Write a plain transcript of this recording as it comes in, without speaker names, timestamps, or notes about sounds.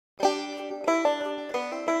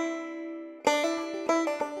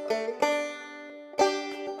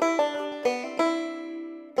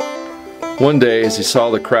One day, as he saw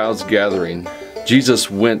the crowds gathering, Jesus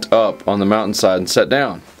went up on the mountainside and sat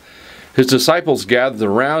down. His disciples gathered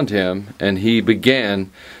around him, and he began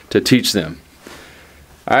to teach them.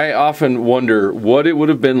 I often wonder what it would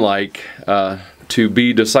have been like to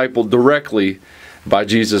be discipled directly by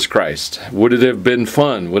Jesus Christ. Would it have been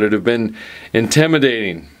fun? Would it have been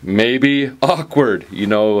intimidating? Maybe awkward? You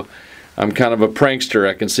know, I'm kind of a prankster.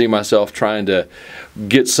 I can see myself trying to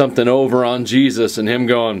get something over on Jesus and him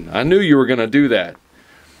going, I knew you were going to do that.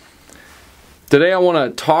 Today I want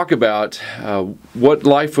to talk about what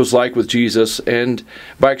life was like with Jesus, and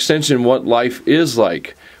by extension what life is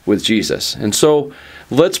like with Jesus. And so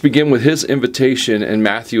let's begin with his invitation in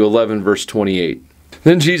Matthew 11 verse 28.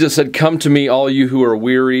 Then Jesus said, "Come to me, all you who are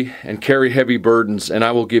weary and carry heavy burdens, and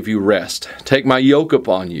I will give you rest. Take my yoke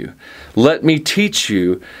upon you. Let me teach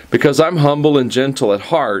you, because I'm humble and gentle at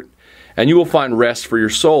heart, and you will find rest for your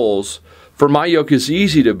souls. For my yoke is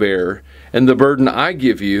easy to bear, and the burden I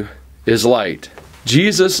give you is light."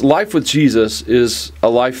 Life with Jesus is a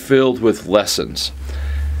life filled with lessons.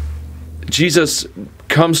 Jesus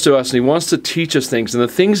comes to us and he wants to teach us things, and the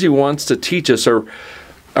things he wants to teach us are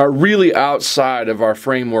really outside of our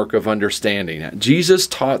framework of understanding. Jesus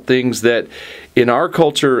taught things that in our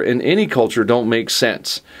culture, in any culture, don't make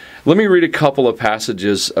sense. Let me read a couple of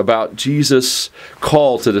passages about Jesus'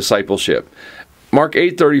 call to discipleship. Mark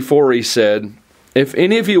 8:34, he said, "If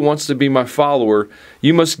any of you wants to be my follower,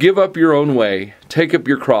 you must give up your own way, take up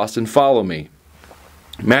your cross, and follow me."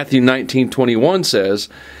 Matthew 19:21 says,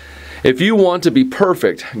 "If you want to be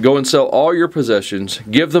perfect, go and sell all your possessions,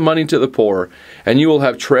 give the money to the poor, and you will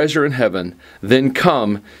have treasure in heaven. Then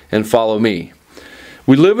come and follow me."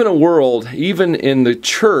 We live in a world, even in the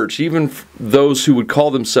church, even those who would call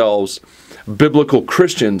themselves biblical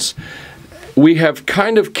Christians, we have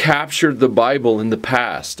kind of captured the Bible in the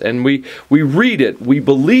past, and we read it, we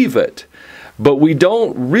believe it, but we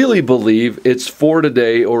don't really believe it's for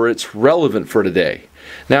today or it's relevant for today.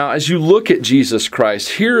 Now, as you look at Jesus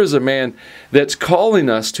Christ, here is a man that's calling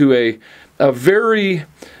us to a very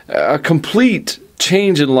complete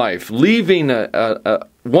change in life, leaving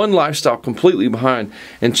one lifestyle completely behind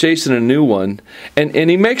and chasing a new one. And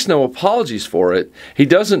he makes no apologies for it. He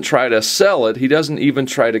doesn't try to sell it. He doesn't even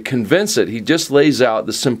try to convince it. He just lays out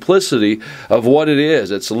the simplicity of what it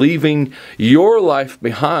is. It's leaving your life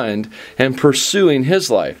behind and pursuing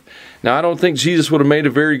his life. Now, I don't think Jesus would have made a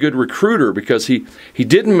very good recruiter, because he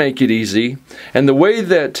didn't make it easy. And the way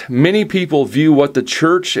that many people view what the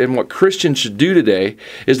church and what Christians should do today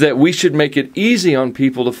is that we should make it easy on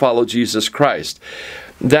people to follow Jesus Christ.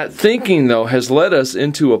 That thinking, though, has led us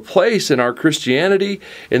into a place in our Christianity,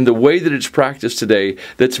 in the way that it's practiced today,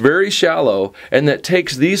 that's very shallow, and that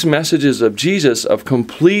takes these messages of Jesus, of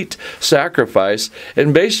complete sacrifice,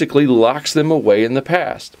 and basically locks them away in the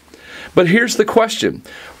past. But here's the question.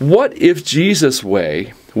 What if Jesus'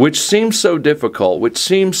 way, which seems so difficult, which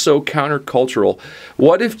seems so countercultural,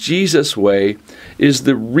 what if Jesus' way is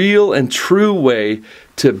the real and true way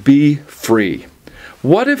to be free?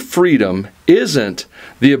 What if freedom isn't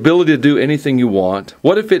the ability to do anything you want?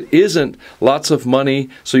 What if it isn't lots of money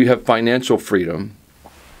so you have financial freedom?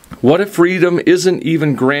 What if freedom isn't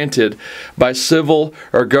even granted by civil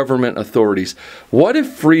or government authorities? What if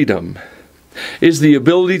freedom is the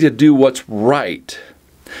ability to do what's right?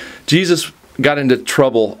 Jesus got into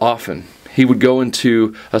trouble often. He would go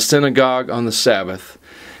into a synagogue on the Sabbath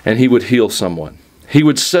and he would heal someone. He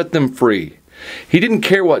would set them free. He didn't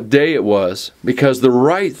care what day it was, because the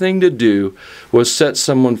right thing to do was set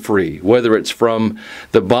someone free, whether it's from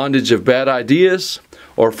the bondage of bad ideas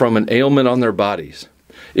or from an ailment on their bodies.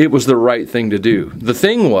 It was the right thing to do. The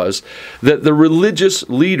thing was that the religious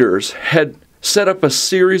leaders had set up a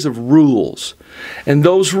series of rules, and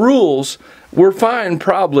those rules were fine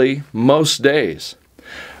probably most days.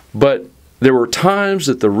 But there were times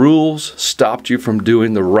that the rules stopped you from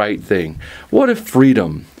doing the right thing. What if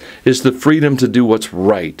freedom is the freedom to do what's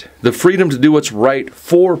right? The freedom to do what's right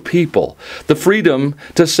for people. The freedom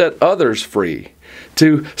to set others free.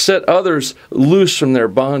 To set others loose from their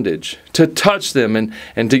bondage. To touch them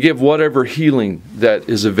and to give whatever healing that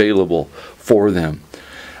is available for them.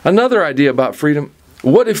 Another idea about freedom,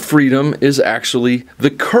 what if freedom is actually the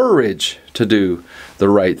courage to do the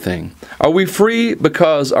right thing? Are we free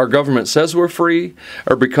because our government says we're free,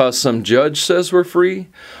 or because some judge says we're free?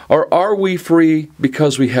 Or are we free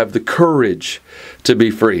because we have the courage to be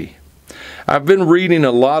free? I've been reading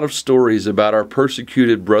a lot of stories about our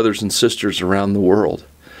persecuted brothers and sisters around the world.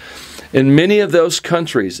 In many of those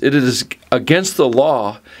countries, it is against the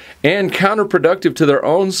law and counterproductive to their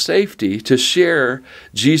own safety to share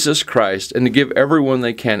Jesus Christ and to give everyone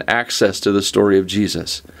they can access to the story of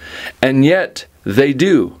Jesus. And yet, they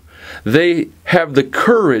do. They have the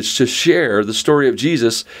courage to share the story of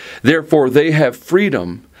Jesus. Therefore, they have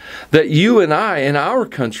freedom that you and I in our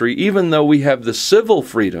country, even though we have the civil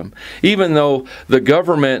freedom, even though the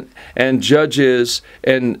government and judges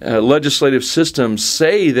and legislative systems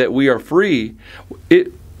say that we are free,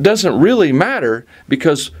 it doesn't really matter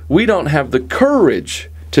because we don't have the courage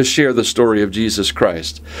to share the story of Jesus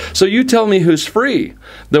Christ. So you tell me who's free,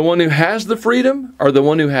 the one who has the freedom or the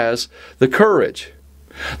one who has the courage?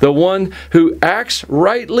 The one who acts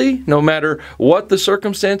rightly no matter what the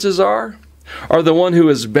circumstances are, or the one who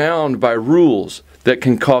is bound by rules that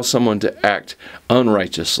can cause someone to act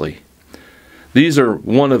unrighteously? These are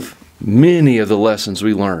one of many of the lessons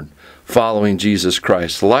we learn following Jesus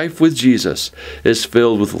Christ. Life with Jesus is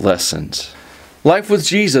filled with lessons. Life with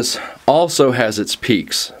Jesus also has its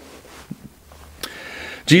peaks.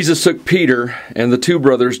 Jesus took Peter and the two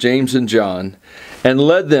brothers, James and John, and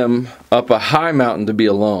led them up a high mountain to be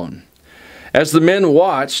alone. As the men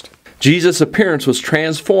watched, Jesus' appearance was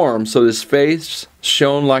transformed so that his face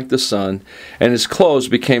shone like the sun, and his clothes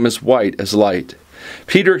became as white as light.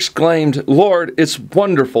 Peter exclaimed, "Lord, it's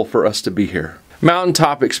wonderful for us to be here."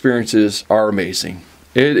 Mountaintop experiences are amazing.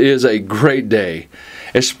 It is a great day,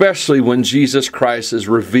 especially when Jesus Christ is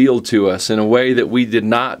revealed to us in a way that we did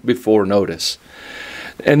not before notice.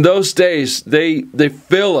 And those days, they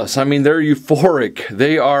fill us. I mean, they're euphoric.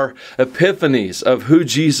 They are epiphanies of who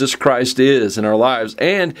Jesus Christ is in our lives.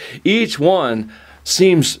 And each one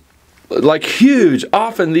seems like huge.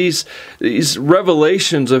 Often these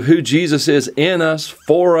revelations of who Jesus is in us,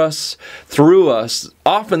 for us, through us,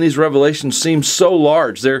 often these revelations seem so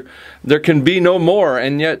large. There can be no more,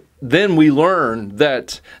 and yet then we learn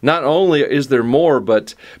that not only is there more,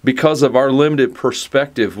 but because of our limited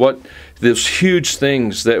perspective, what those huge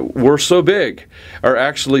things that were so big are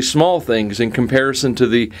actually small things in comparison to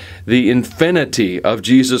the infinity of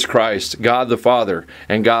Jesus Christ, God the Father,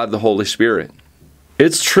 and God the Holy Spirit.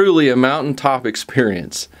 It's truly a mountaintop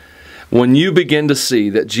experience when you begin to see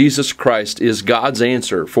that Jesus Christ is God's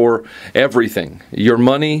answer for everything. Your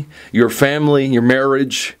money, your family, your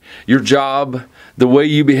marriage, your job, the way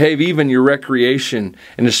you behave, even your recreation,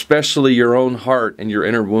 and especially your own heart and your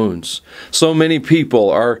inner wounds. So many people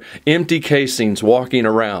are empty casings walking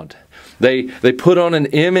around. They put on an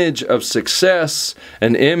image of success,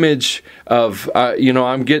 an image of,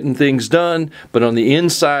 I'm getting things done, but on the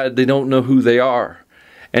inside they don't know who they are.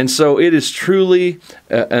 And so it is truly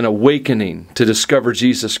an awakening to discover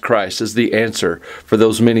Jesus Christ as the answer for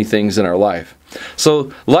those many things in our life.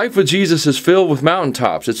 So life with Jesus is filled with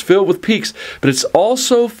mountaintops. It's filled with peaks, but it's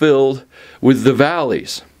also filled with the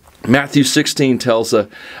valleys. Matthew 16 tells a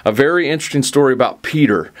very interesting story about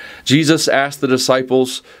Peter. Jesus asked the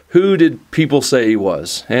disciples, "Who did people say he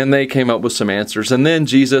was?" And they came up with some answers. And then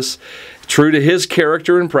Jesus, true to his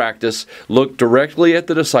character and practice, looked directly at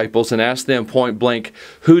the disciples and asked them point blank,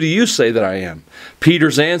 "Who do you say that I am?"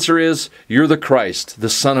 Peter's answer is, "You're the Christ, the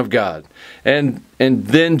Son of God." And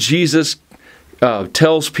then Jesus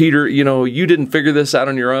tells Peter, you didn't figure this out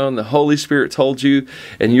on your own. The Holy Spirit told you,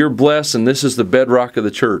 and you're blessed, and this is the bedrock of the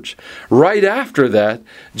church. Right after that,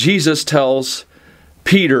 Jesus tells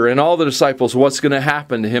Peter and all the disciples what's going to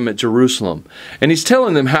happen to him at Jerusalem. And he's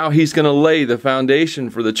telling them how he's going to lay the foundation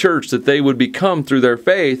for the church that they would become through their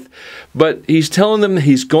faith. But he's telling them that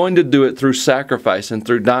he's going to do it through sacrifice and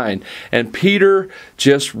through dying. And Peter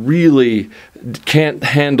just really can't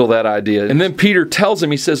handle that idea. And then Peter tells him,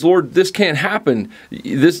 he says, "Lord, this can't happen.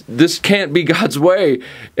 This can't be God's way."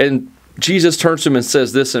 And Jesus turns to him and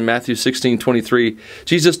says this in Matthew 16:23.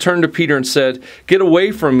 Jesus turned to Peter and said, "Get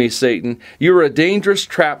away from me, Satan. You are a dangerous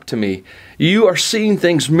trap to me. You are seeing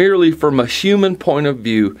things merely from a human point of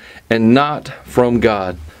view and not from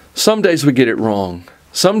God." Some days we get it wrong.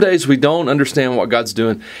 Some days we don't understand what God's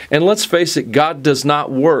doing. And let's face it, God does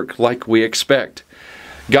not work like we expect.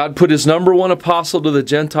 God put his number one apostle to the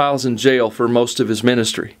Gentiles in jail for most of his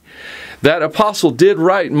ministry. That apostle did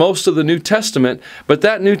write most of the New Testament, but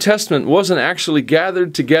that New Testament wasn't actually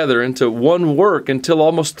gathered together into one work until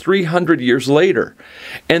almost 300 years later.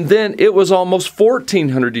 And then it was almost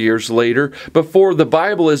 1,400 years later before the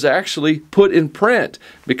Bible is actually put in print,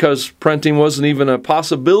 because printing wasn't even a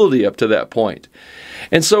possibility up to that point.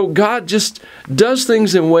 And so God just does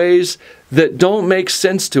things in ways that don't make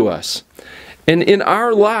sense to us. And in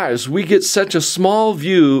our lives, we get such a small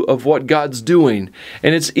view of what God's doing.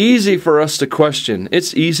 And it's easy for us to question.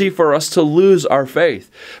 It's easy for us to lose our faith.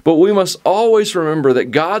 But we must always remember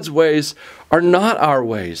that God's ways are not our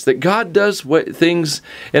ways. That God does things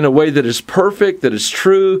in a way that is perfect, that is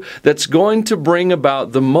true, that's going to bring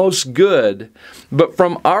about the most good. But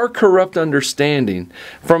from our corrupt understanding,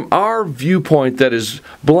 from our viewpoint that is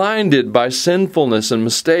blinded by sinfulness and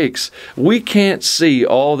mistakes, we can't see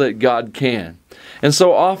all that God can. And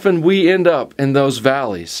so often we end up in those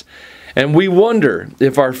valleys. And we wonder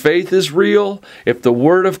if our faith is real, if the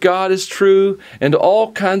Word of God is true, and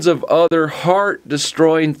all kinds of other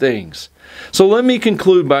heart-destroying things. So let me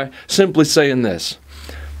conclude by simply saying this.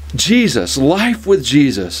 Jesus, life with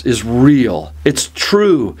Jesus is real, it's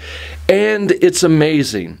true, and it's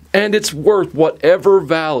amazing, and it's worth whatever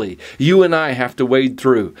valley you and I have to wade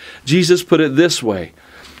through. Jesus put it this way,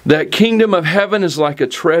 that kingdom of heaven is like a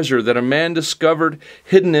treasure that a man discovered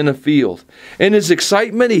hidden in a field. In his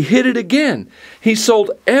excitement, he hid it again. He sold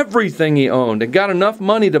everything he owned and got enough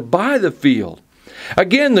money to buy the field.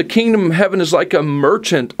 Again, the kingdom of heaven is like a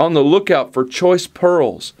merchant on the lookout for choice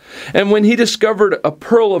pearls. And when he discovered a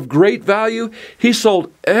pearl of great value, he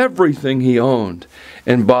sold everything he owned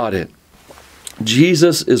and bought it.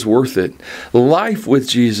 Jesus is worth it. Life with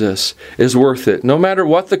Jesus is worth it. No matter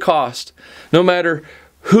what the cost, no matter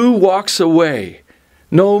who walks away,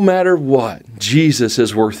 no matter what, Jesus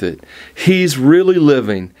is worth it. He's really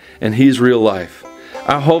living and He's real life.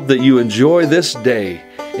 I hope that you enjoy this day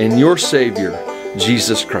in your Savior,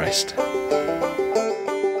 Jesus Christ.